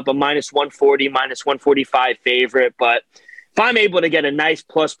open up a -140, -145 favorite, but if I'm able to get a nice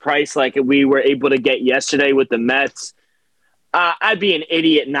plus price like we were able to get yesterday with the Mets, I'd be an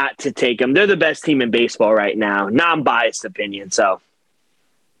idiot not to take them. They're the best team in baseball right now. Non-biased opinion. So,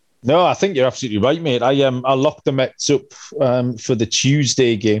 no, I think you're absolutely right, mate. I locked the Mets up for the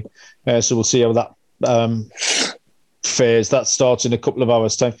Tuesday game, so we'll see how that fares. That starts in a couple of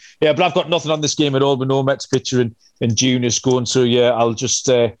hours' time. Yeah, but I've got nothing on this game at all with no Mets pitcher and Junis going. So yeah, I'll just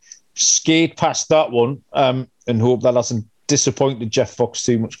skate past that one and hope that hasn't disappointed Jeff Fox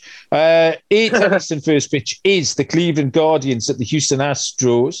too much. 8:10 Eastern first pitch is the Cleveland Guardians at the Houston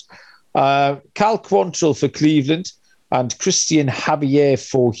Astros. Cal Quantrill for Cleveland and Christian Javier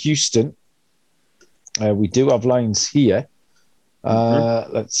for Houston. We do have lines here.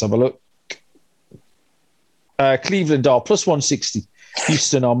 Let's have a look. Cleveland are +160.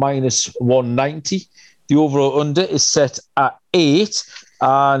 Houston are -190. The overall under is set at 8.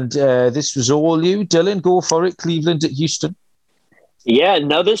 And this was all you. Dylan, go for it. Cleveland at Houston. Yeah,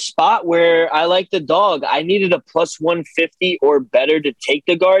 another spot where I like the dog. I needed a +150 or better to take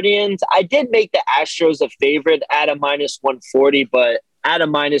the Guardians. I did make the Astros a favorite at a -140, but at a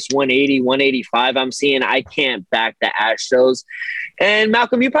 -180, 185, I'm seeing I can't back the Astros. And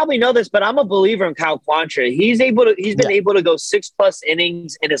Malcolm, you probably know this, but I'm a believer in Cal Quantrill. He's been able to go 6+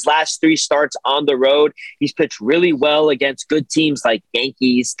 innings in his last 3 starts on the road. He's pitched really well against good teams like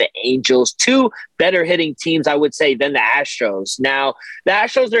Yankees, the Angels, 2 better hitting teams, I would say, than the Astros. Now, the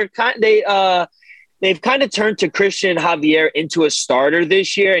Astros are they've kind of turned to Christian Javier into a starter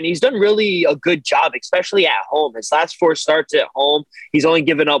this year, and he's done really a good job, especially at home. His last 4 starts at home, he's only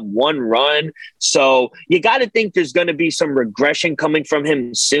given up 1 run. So you got to think there's going to be some regression coming from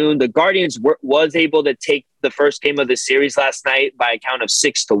him soon. The Guardians was able to take the first game of the series last night by a count of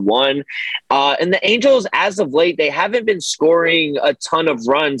 6-1. And the Angels, as of late, they haven't been scoring a ton of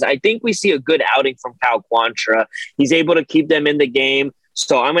runs. I think we see a good outing from Cal Quantrill. He's able to keep them in the game.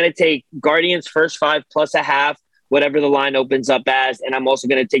 So I'm going to take Guardians first 5 +0.5, whatever the line opens up as. And I'm also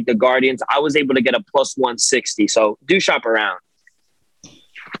going to take the Guardians. I was able to get a +160. So do shop around.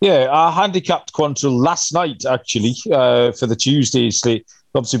 Yeah, I handicapped Quantrill last night, actually, for the Tuesday slate.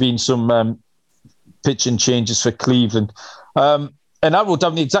 Obviously been some pitching changes for Cleveland. And I wrote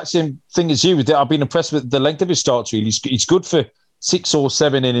down the exact same thing as you. I've been impressed with the length of his starts, really. He's good for 6 or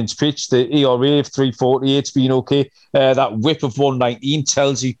 7 innings pitched. The ERA of 3.48's been okay. That whip of 1.19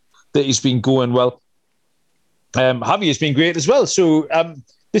 tells you that he's been going well. Javier's been great as well. So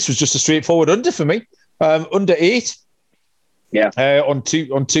this was just a straightforward under for me. Under 8. Yeah. On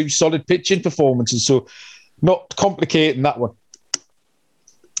two solid pitching performances. So not complicating that one.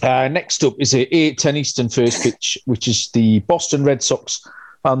 Next up is a 8:10 Eastern first pitch, which is the Boston Red Sox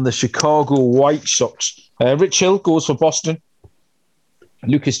and the Chicago White Sox. Rich Hill goes for Boston.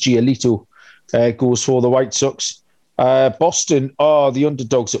 Lucas Giolito goes for the White Sox. Boston are the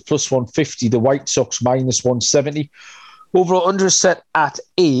underdogs at +150. The White Sox -170. Overall under is set at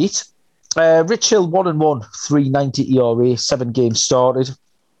 8. Rich Hill 1-1, 3.90 ERA, 7 games started.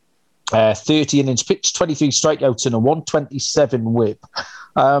 30 innings pitched, 23 strikeouts and a 1.27 whip.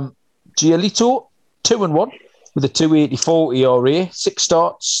 Giolito 2-1 with a 2.84 ERA, 6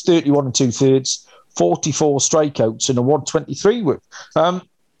 starts, 31 2/3. 44 strikeouts and a 1.23 whip.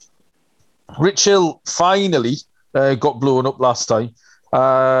 Rich Hill finally got blown up last time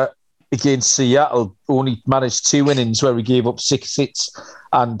against Seattle. Only managed 2 innings where he gave up 6 hits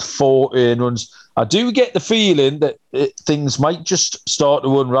and 4 earned runs. I do get the feeling that things might just start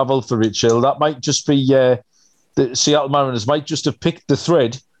to unravel for Rich Hill. That might just be the Seattle Mariners might just have picked the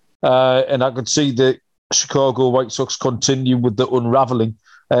thread, and I could see the Chicago White Sox continue with the unraveling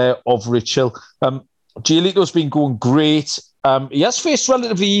of Rich Hill. Giolito's been going great. He has faced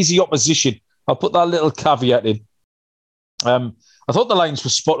relatively easy opposition. I'll put that little caveat in. I thought the lines were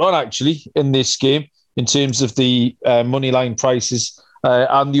spot on, actually, in this game in terms of the money line prices,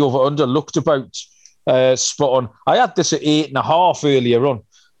 and the over-under looked about spot on. I had this at 8.5 earlier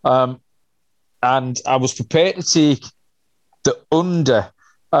on, and I was prepared to take the under.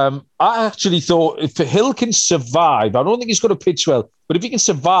 I actually thought if Hill can survive, I don't think he's going to pitch well, but if he can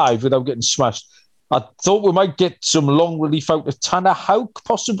survive without getting smashed, I thought we might get some long relief out of Tanner Houck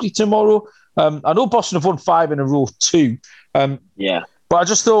possibly tomorrow. I know Boston have won 5 in a row too. Yeah. But I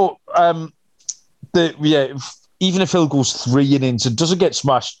just thought even if Hill goes 3 innings and doesn't get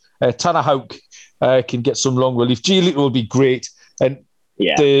smashed, Tanner Houck can get some long relief. Giolito will be great. And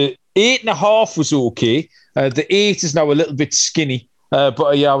the 8.5 was okay. The 8 is now a little bit skinny. But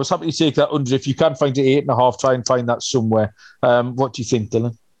I was happy to take that under. If you can find the 8.5, try and find that somewhere. What do you think,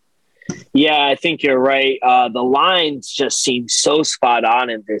 Dylan? Yeah, I think you're right. The lines just seem so spot on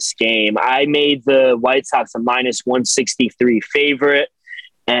in this game. I made the White Sox a minus 163 favorite.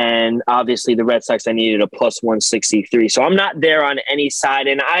 And obviously the Red Sox, I needed a plus 163. So I'm not there on any side.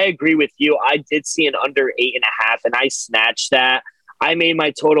 And I agree with you. I did see an under 8.5 and I snatched that. I made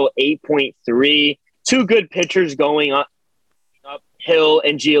my total 8.3. 2 good pitchers going up, Hill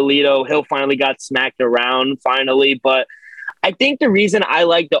and Giolito. Hill finally got smacked around finally. But I think the reason I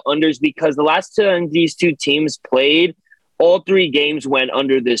like the unders because the last time these two teams played, all 3 games went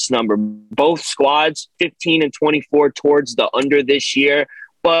under this number. Both squads, 15 and 24 towards the under this year.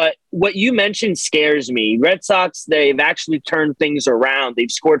 But what you mentioned scares me. Red Sox, they've actually turned things around. They've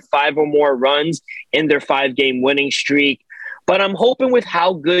scored 5 or more runs in their 5-game winning streak. But I'm hoping with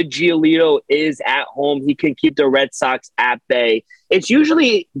how good Giolito is at home, he can keep the Red Sox at bay. It's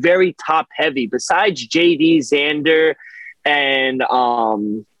usually very top-heavy. Besides J.D. Xander and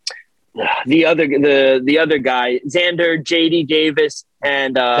the other guy, Xander, J.D. Davis,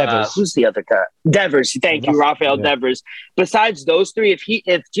 and who's the other guy? Devers. Thank you, Rafael Devers. Besides those 3,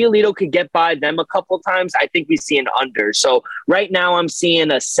 if Giolito could get by them a couple times, I think we see an under. So right now I'm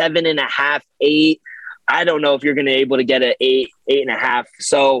seeing a 7.5, 8. I don't know if you're going to be able to get an 8, 8.5.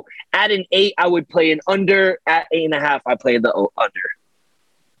 So at an 8, I would play an under. At 8.5, I play the under.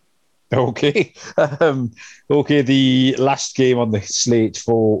 Okay. The last game on the slate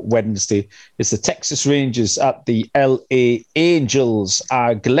for Wednesday is the Texas Rangers at the LA Angels.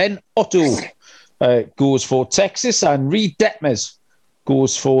 Glenn Otto goes for Texas and Reed Detmers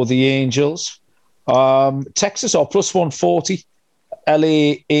goes for the Angels. Texas are plus 140.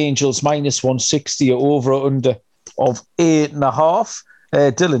 LA Angels minus 160 over or under of 8.5.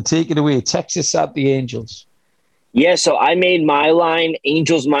 Dylan, take it away. Texas at the Angels. Yeah, so I made my line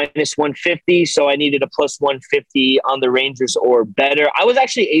Angels minus 150, so I needed a plus 150 on the Rangers or better. I was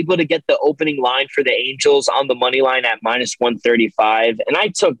actually able to get the opening line for the Angels on the money line at minus 135, and I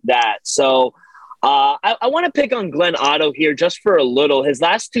took that. So I want to pick on Glenn Otto here just for a little. His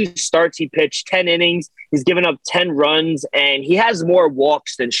last 2 starts, he pitched 10 innings. He's given up 10 runs, and he has more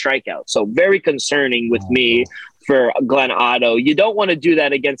walks than strikeouts. So very concerning with me for Glenn Otto. You don't want to do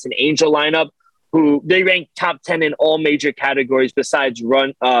that against an Angel lineup who they rank top 10 in all major categories besides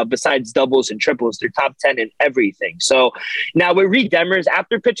doubles and triples. They're top 10 in everything. So now with Reed Detmers,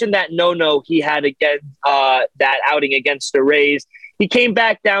 after pitching that no he had again that outing against the Rays, he came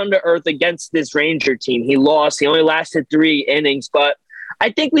back down to earth against this Ranger team. He lost. He only lasted 3 innings, but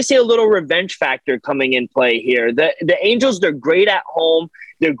I think we see a little revenge factor coming in play here. The Angels, they're great at home.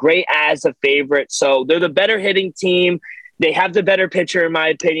 They're great as a favorite. So they're the better hitting team. They have the better pitcher, in my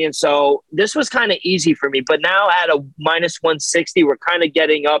opinion. So this was kind of easy for me. But now at a minus 160, we're kind of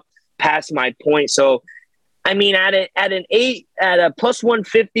getting up past my point. So, I mean, at an 8, at a plus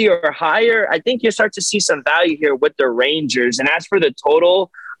 150 or higher, I think you start to see some value here with the Rangers. And as for the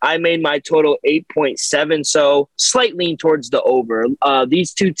total, I made my total 8.7, so slight lean towards the over.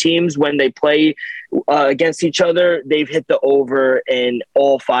 These two teams, when they play against each other, they've hit the over in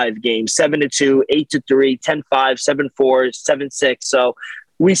all 5 games, 7-2, 8-3, 10-5, 7-4, 7-6. So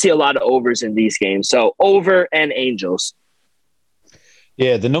we see a lot of overs in these games. So over and Angels.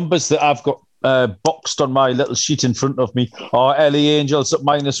 Yeah, the numbers that I've got boxed on my little sheet in front of me are LA Angels at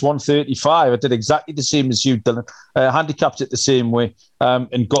minus 135. I did exactly the same as you, Dylan. Handicapped it the same way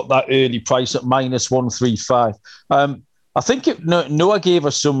and got that early price at minus 135. I think Noah gave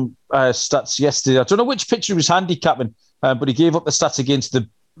us some stats yesterday. I don't know which pitcher he was handicapping, but he gave up the stats against the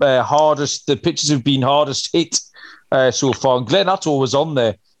pitchers who've been hardest hit so far. And Glenn Otto was on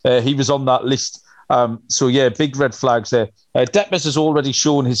there. He was on that list. So, yeah, big red flags there. Detmers has already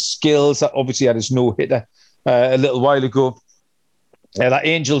shown his skills. Obviously, had his no-hitter a little while ago. That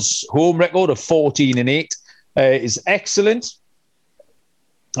Angels' home record of 14-8 is excellent.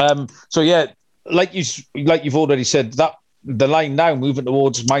 So, yeah, like you've already said, that the line now moving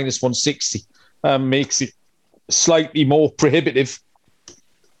towards minus 160 makes it slightly more prohibitive.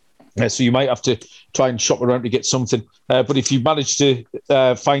 So you might have to try and shop around to get something. But if you manage to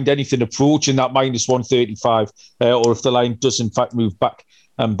find anything approaching that minus 135, or if the line does in fact move back,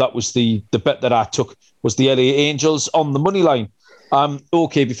 that was the bet that I took, was the LA Angels on the money line.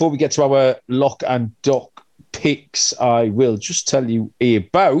 Okay, before we get to our lock and dock picks, I will just tell you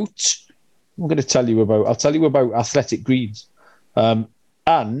about I'll tell you about Athletic Greens and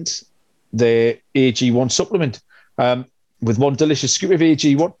their AG1 supplement. With one delicious scoop of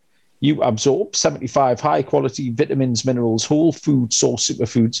AG1, you absorb 75 high-quality vitamins, minerals, whole food source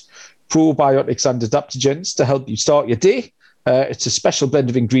superfoods, probiotics and adaptogens to help you start your day. It's a special blend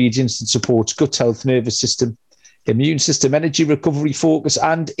of ingredients that supports gut health, nervous system, immune system, energy, recovery, focus,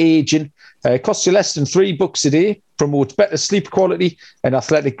 and aging. It costs you less than $3 a day, promotes better sleep quality, and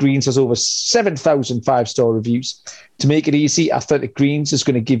Athletic Greens has over 7,000 five-star reviews. To make it easy, Athletic Greens is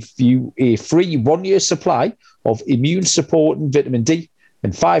going to give you a free 1-year supply of immune support and vitamin D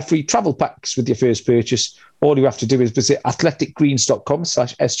and 5 free travel packs with your first purchase. All you have to do is visit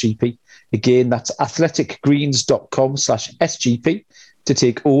athleticgreens.com/SGP. Again, that's athleticgreens.com/SGP to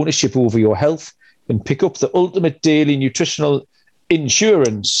take ownership over your health and pick up the ultimate daily nutritional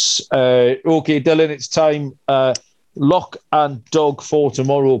insurance. Okay, Dylan, it's time. Lock and dog for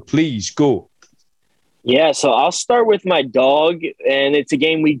tomorrow. Please go. Yeah, so I'll start with my dog, and it's a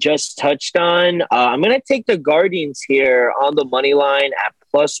game we just touched on. I'm going to take the Guardians here on the money line at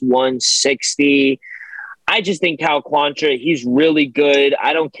plus 160. I just think Cal Quantrill, he's really good.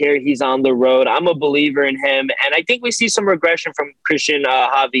 I don't care. He's on the road. I'm a believer in him. And I think we see some regression from Christian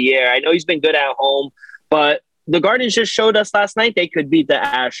Javier. I know he's been good at home, but the Guardians just showed us last night they could beat the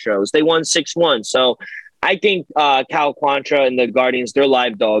Astros. They won 6-1. So I think Cal Quantrill and the Guardians, they're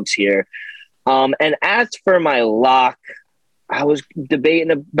live dogs here. And as for my lock, I was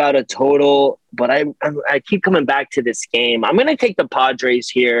debating about a total, but I keep coming back to this game. I'm going to take the Padres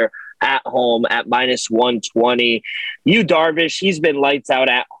here at home at minus 120. Yu Darvish, he's been lights out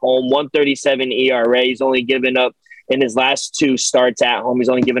at home, 137 ERA. He's only given up in his last 2 starts at home. He's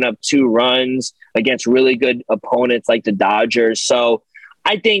only given up 2 runs against really good opponents like the Dodgers. So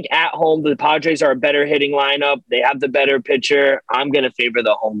I think at home, the Padres are a better hitting lineup. They have the better pitcher. I'm going to favor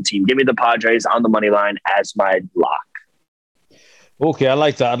the home team. Give me the Padres on the money line as my lock. Okay, I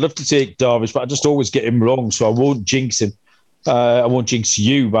like that. I'd love to take Darvish, but I just always get him wrong, so I won't jinx him. I won't jinx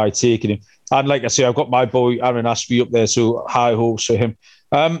you by taking him. And like I say, I've got my boy Aaron Ashby up there, so high hopes for him.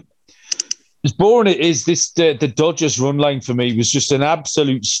 As boring it is, the Dodgers run line for me was just an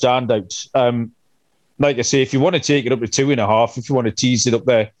absolute standout. Like I say, if you want to take it up to 2.5, if you want to tease it up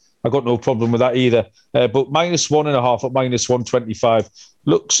there, I've got no problem with that either. But minus 1.5 at minus 125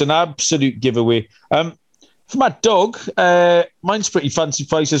 looks an absolute giveaway. For my dog, mine's pretty fancy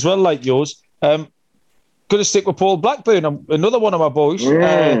price as well, like yours. Going to stick with Paul Blackburn, another one of my boys.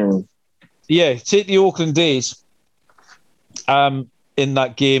 Take the Oakland A's in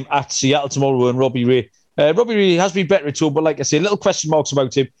that game at Seattle tomorrow and Robbie Ray. Robbie Ray has been better at all, but like I say, little question marks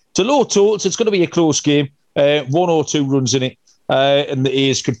about him. It's a low total, so it's going to be a close game. 1 or 2 runs in it, and the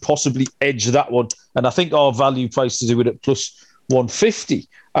A's could possibly edge that one. And I think our value price to do it at plus 150.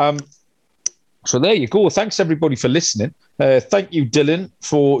 So there you go. Thanks, everybody, for listening. Thank you, Dylan,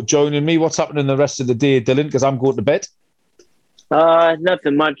 for joining me. What's happening the rest of the day, Dylan? Because I'm going to bed.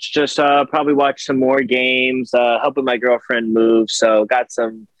 Nothing much. Just probably watch some more games, helping my girlfriend move. So got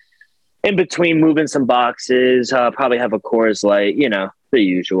some in between moving some boxes. Probably have a Coors Light, the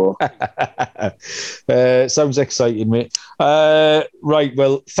usual. Sounds exciting, mate. Right.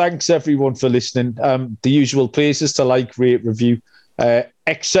 Well, thanks, everyone, for listening. The usual places to like, rate, review,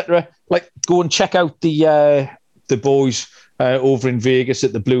 etc. Like, go and check out the boys over in Vegas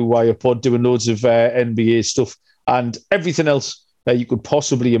at the Blue Wire Pod doing loads of NBA stuff and everything else you could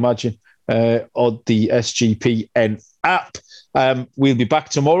possibly imagine on the SGPN app. We'll be back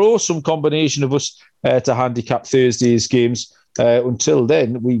tomorrow, some combination of us to handicap Thursday's games. Until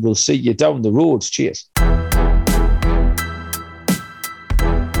then, we will see you down the road. Cheers.